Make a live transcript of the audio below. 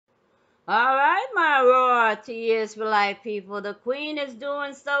All right, my royalty Israelite people. The queen is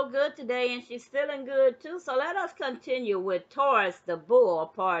doing so good today and she's feeling good too. So let us continue with Taurus the bull,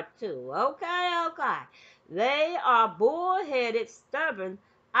 part two. Okay, okay. They are bull-headed, stubborn,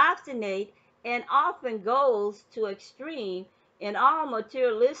 obstinate, and often goes to extreme in all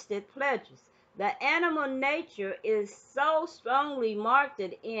materialistic pleasures. The animal nature is so strongly marked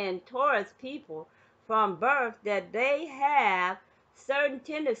in Taurus people from birth that they have certain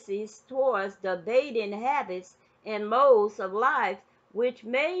tendencies towards the baiting habits and modes of life which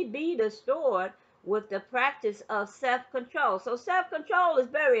may be destroyed with the practice of self-control. So self-control is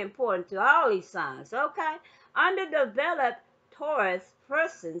very important to all these signs, okay? Underdeveloped Taurus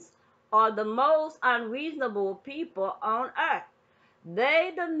persons are the most unreasonable people on earth.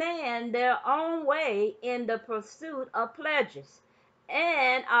 They demand their own way in the pursuit of pleasures,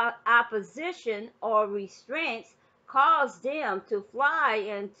 and opposition or restraints cause them to fly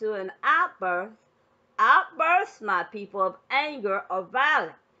into an outburst, my people, of anger or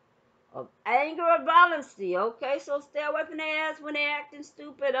violence. Of anger or violence, okay? So stay away from their ass when they're acting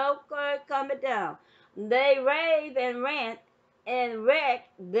stupid, okay? Calm it down. They rave and rant and wreak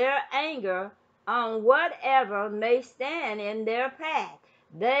their anger on whatever may stand in their path.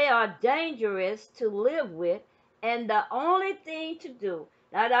 They are dangerous to live with, and the only thing to do,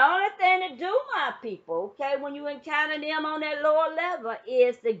 now the only thing to do, my people, okay, when you encounter them on that lower level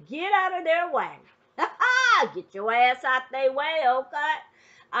is to get out of their way. Get your ass out their way, okay?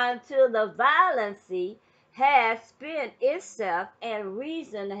 Until the violency has spent itself and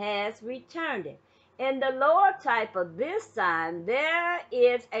reason has returned it. In the lower type of this sign, there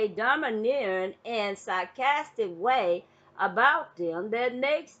is a domineering and sarcastic way about them that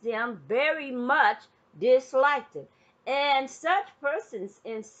makes them very much disliked. And such persons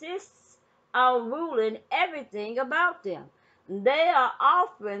insist on ruling everything about them. They are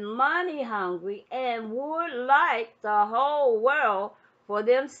often money hungry and would like the whole world for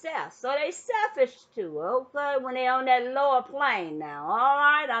themselves. So they selfish too, okay, when they on that lower plane now. All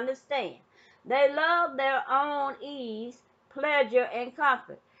right, understand. They love their own ease, pleasure, and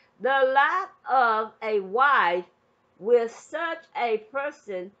comfort. The lack of a wife with such a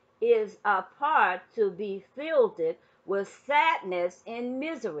person is a part to be filled with sadness and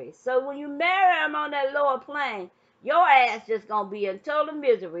misery. So when you marry them on that lower plane, your ass just gonna be in total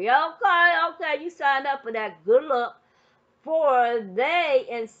misery. Okay, okay, you signed up for that. Good luck, for they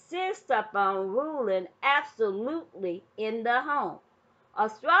insist upon ruling absolutely in the home.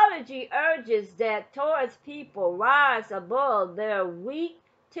 Astrology urges that Taurus people rise above their weak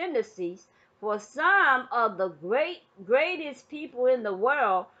tendencies, for some of the greatest people in the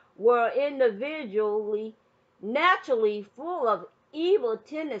world were individually naturally full of evil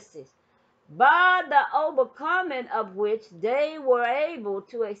tendencies, by the overcoming of which they were able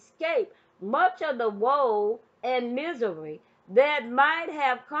to escape much of the woe and misery that might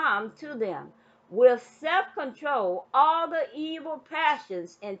have come to them. With self control, all the evil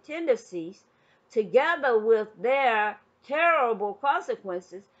passions and tendencies, together with their terrible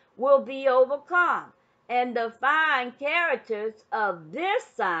consequences, will be overcome, and the fine characters of this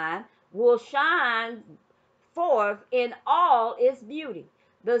sign will shine forth in all its beauty.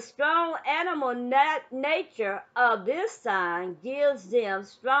 The strong animal nature of this sign gives them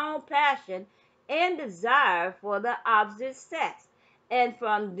strong passion and desire for the opposite sex. And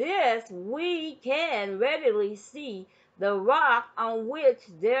from this we can readily see the rock on which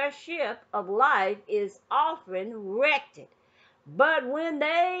their ship of life is often wrecked. But when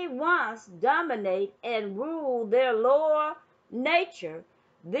they once dominate and rule their lower nature,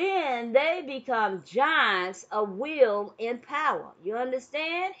 then they become giants of will and power. You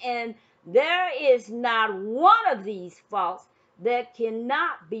understand? And there is not one of these faults that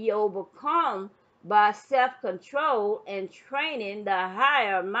cannot be overcome by self control and training the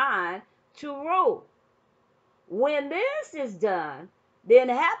higher mind to rule. When this is done, then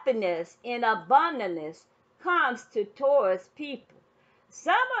happiness and abundance comes to Taurus people.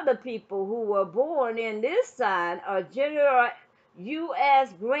 Some of the people who were born in this sign are General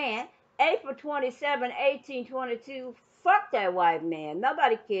U.S. Grant, April 27, 1822. Fuck that white man.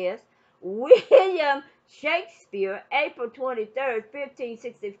 Nobody cares. William Shakespeare, April 23rd,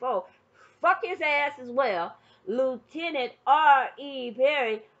 1564. Fuck his ass as well. Lieutenant R.E.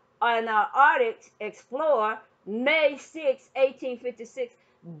 Perry, an Arctic explorer, May 6, 1856.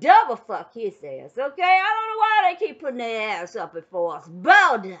 Double fuck his ass, okay? I don't know why they keep putting their ass up before us.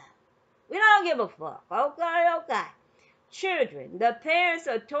 Bow down. We don't give a fuck, okay? Okay. Children. The parents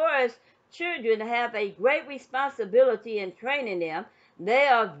of Taurus children have a great responsibility in training them. They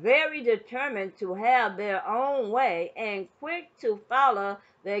are very determined to have their own way and quick to follow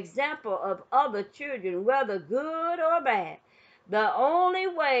the example of other children, whether good or bad. The only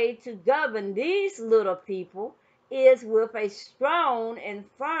way to govern these little people is with a strong and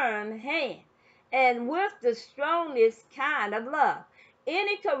firm hand, and with the strongest kind of love.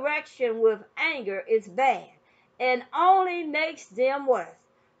 Any correction with anger is bad and only makes them worse.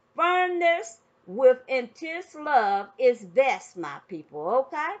 Firmness with intense love is best, my people,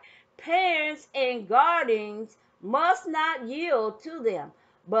 okay? Parents and guardians must not yield to them,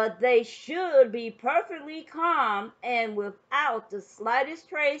 but they should be perfectly calm and without the slightest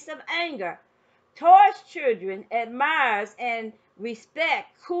trace of anger. Taurus children admires and respect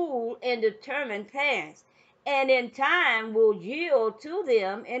cool and determined parents, and in time will yield to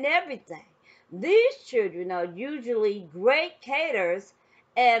them in everything. These children are usually great caterers,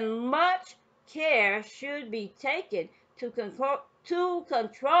 and much care should be taken to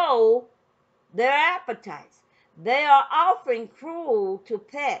control their appetites. They are often cruel to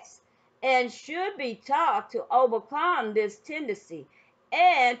pets and should be taught to overcome this tendency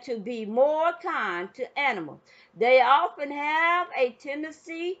and to be more kind to animals. They often have a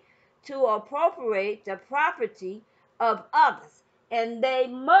tendency to appropriate the property of others, and they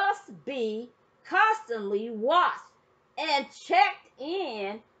must be constantly watched and checked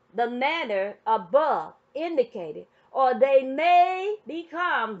in the manner above indicated, or they may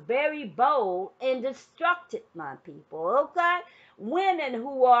become very bold and destructive, my people. Okay? Women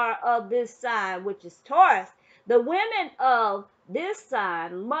who are of this sign, which is Taurus, the women of this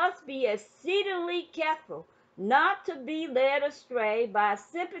sign must be exceedingly careful not to be led astray by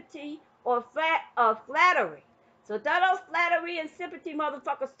sympathy or flattery. So throw those flattery and sympathy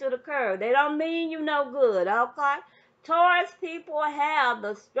motherfuckers to the curb. They don't mean you no good, okay? Taurus people have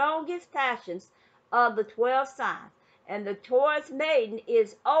the strongest passions of the 12 signs, and the Taurus maiden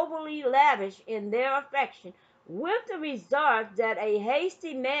is overly lavish in their affection, with the result that a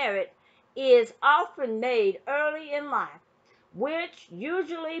hasty marriage is often made early in life, which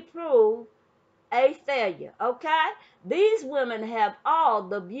usually proves a failure. Okay? These women have all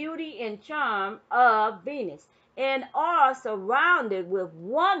the beauty and charm of Venus and are surrounded with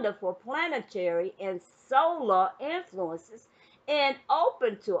wonderful planetary and solar influences and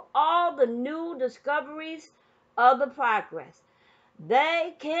open to all the new discoveries of the progress.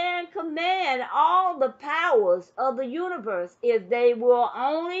 They can command all the powers of the universe if they will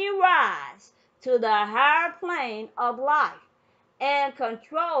only rise to the higher plane of life and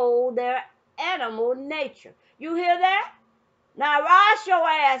control their animal nature. You hear that? Now rise your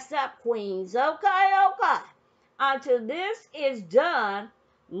ass up, queens. Okay, okay. Until this is done,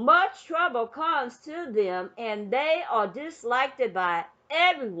 much trouble comes to them, and they are disliked by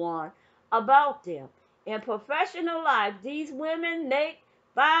everyone about them. In professional life, these women make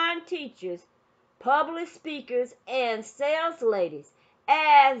fine teachers, public speakers, and sales ladies,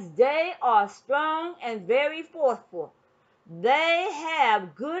 as they are strong and very forceful. They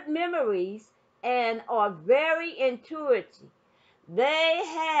have good memories and are very intuitive. They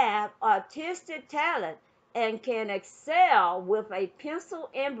have artistic talent and can excel with a pencil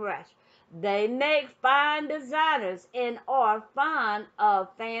and brush. They make fine designers and are fond of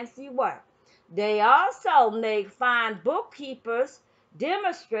fancy work. They also make fine bookkeepers,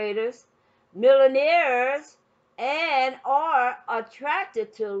 demonstrators, millionaires, and are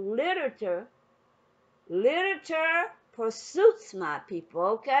attracted to literature pursuits, my people,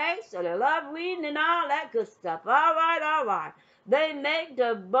 okay? So they love reading and all that good stuff. All right, all right. They make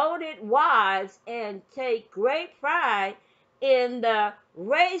devoted wives and take great pride in the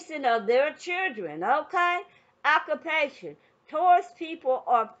raising of their children, okay? Occupation. Taurus people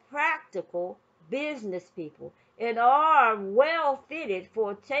are practical business people and are well fitted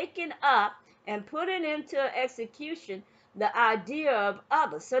for taking up and putting into execution the idea of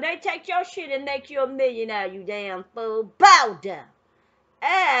others. So they take your shit and make you a millionaire, you damn fool. Bow down.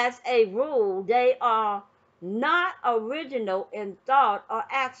 As a rule, they are not original in thought or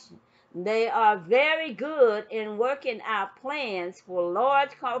action. They are very good in working out plans for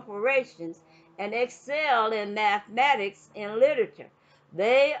large corporations and excel in mathematics and literature.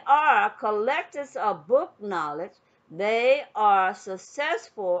 They are collectors of book knowledge. They are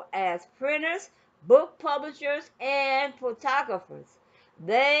successful as printers, book publishers, and photographers.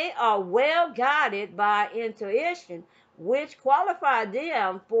 They are well guided by intuition, which qualify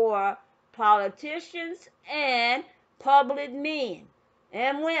them for politicians and public men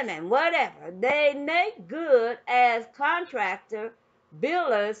and women, whatever. They make good as contractor,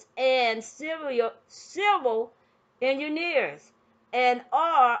 builders, and civil engineers, and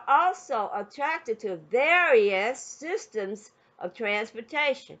are also attracted to various systems of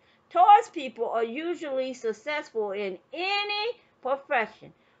transportation. Taurus people are usually successful in any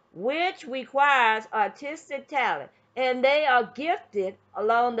profession which requires artistic talent, and they are gifted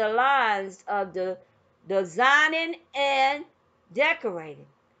along the lines of the designing and decorating.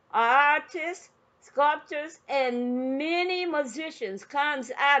 Artists, sculptors, and many musicians comes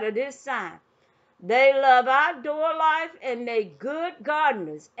out of this sign. They love outdoor life and make good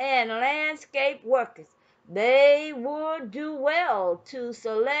gardeners and landscape workers. They would do well to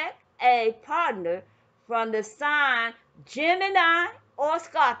select a partner from the sign Gemini or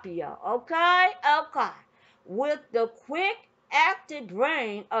Scorpio. Okay? Okay. With the quick active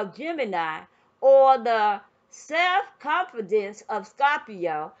brain of Gemini or the self-confidence of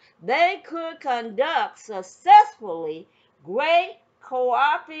Scorpio, they could conduct successfully great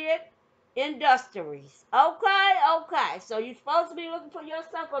cooperative industries. Okay, okay. So you're supposed to be looking for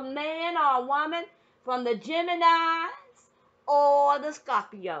yourself a man or a woman from the Geminis or the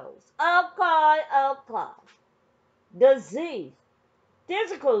Scorpios. Okay, okay. Disease.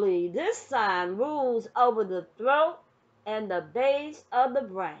 Physically, this sign rules over the throat and the base of the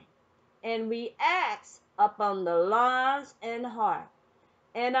brain and reacts upon the lungs and heart.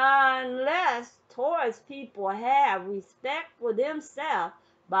 And unless Taurus people have respect for themselves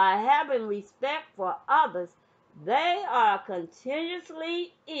by having respect for others, they are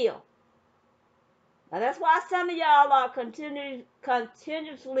continuously ill. Now that's why some of y'all are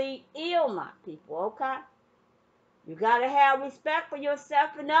continuously ill, my people, okay? You gotta have respect for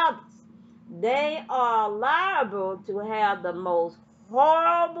yourself and others. They are liable to have the most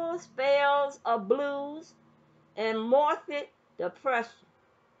horrible spells of blues and morphic depression,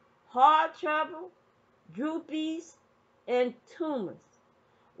 heart trouble, droopies, and tumors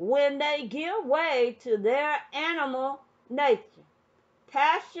when they give way to their animal nature,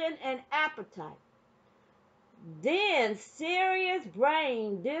 passion, and appetite. Then serious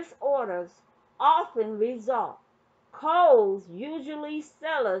brain disorders often result. Colds usually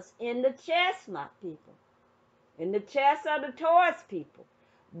sellers in the chest, my people, in the chest of the Taurus people.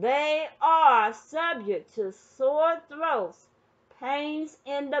 They are subject to sore throats, pains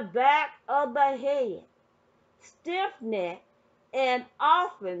in the back of the head, stiff neck, and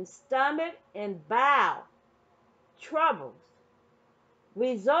often stomach and bowel troubles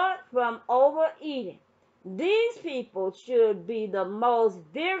result from overeating. These people should be the most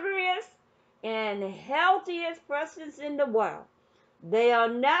vigorous and healthiest persons in the world. They are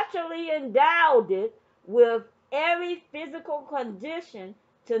naturally endowed with every physical condition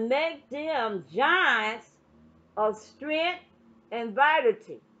to make them giants of strength and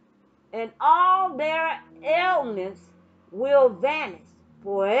vitality, and all their ailments will vanish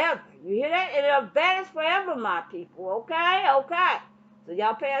forever. You hear that? It'll vanish forever, my people. Okay? Okay. So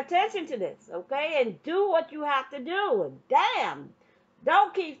y'all pay attention to this, okay? And do what you have to do. And damn,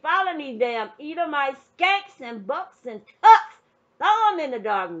 don't keep following these damn Edomite skanks and bucks and tucks. Throw them in the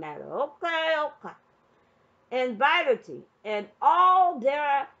dark matter. Okay? Okay. And vitality, and all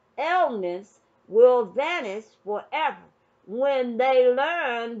their ailments will vanish forever when they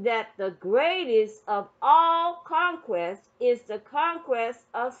learn that the greatest of all conquests is the conquest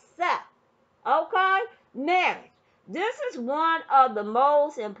of self. Okay? Marriage. This is one of the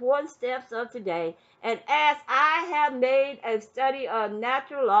most important steps of today. And as I have made a study of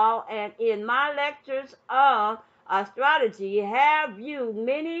natural law and in my lectures on astrology have viewed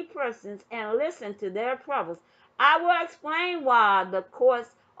many persons and listened to their troubles, I will explain why the courts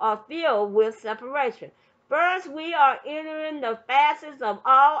are filled with separation. First, we are entering the fastest of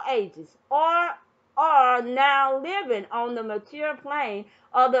all ages, or are now living on the mature plane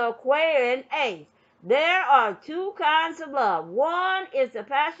of the Aquarian age. There are two kinds of love. One is the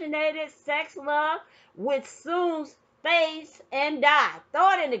passionate sex love, which soon fades and dies. Throw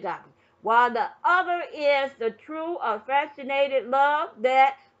it in the garbage. While the other is the true affectionate love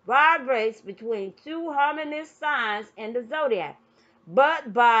that vibrates between two harmonious signs in the zodiac.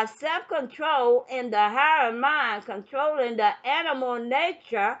 But by self-control in the higher mind controlling the animal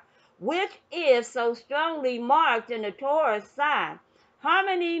nature, which is so strongly marked in the Taurus sign,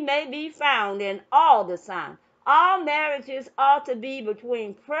 harmony may be found in all the signs. All marriages ought to be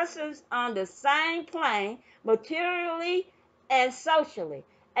between persons on the same plane, materially and socially.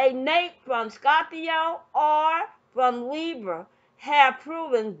 A mate from Scorpio or from Libra have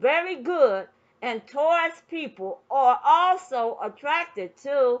proven very good, and Taurus people are also attracted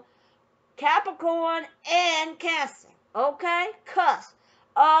to Capricorn and Cancer. Okay? Cusp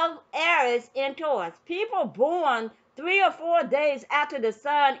of Aries in Taurus. People born 3 or 4 days after the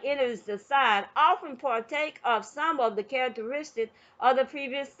sun enters the sign often partake of some of the characteristics of the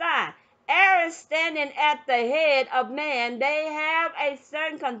previous sign. Aaron standing at the head of man, they have a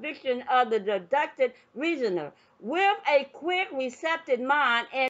certain conviction of the deducted reasoner, with a quick, receptive mind and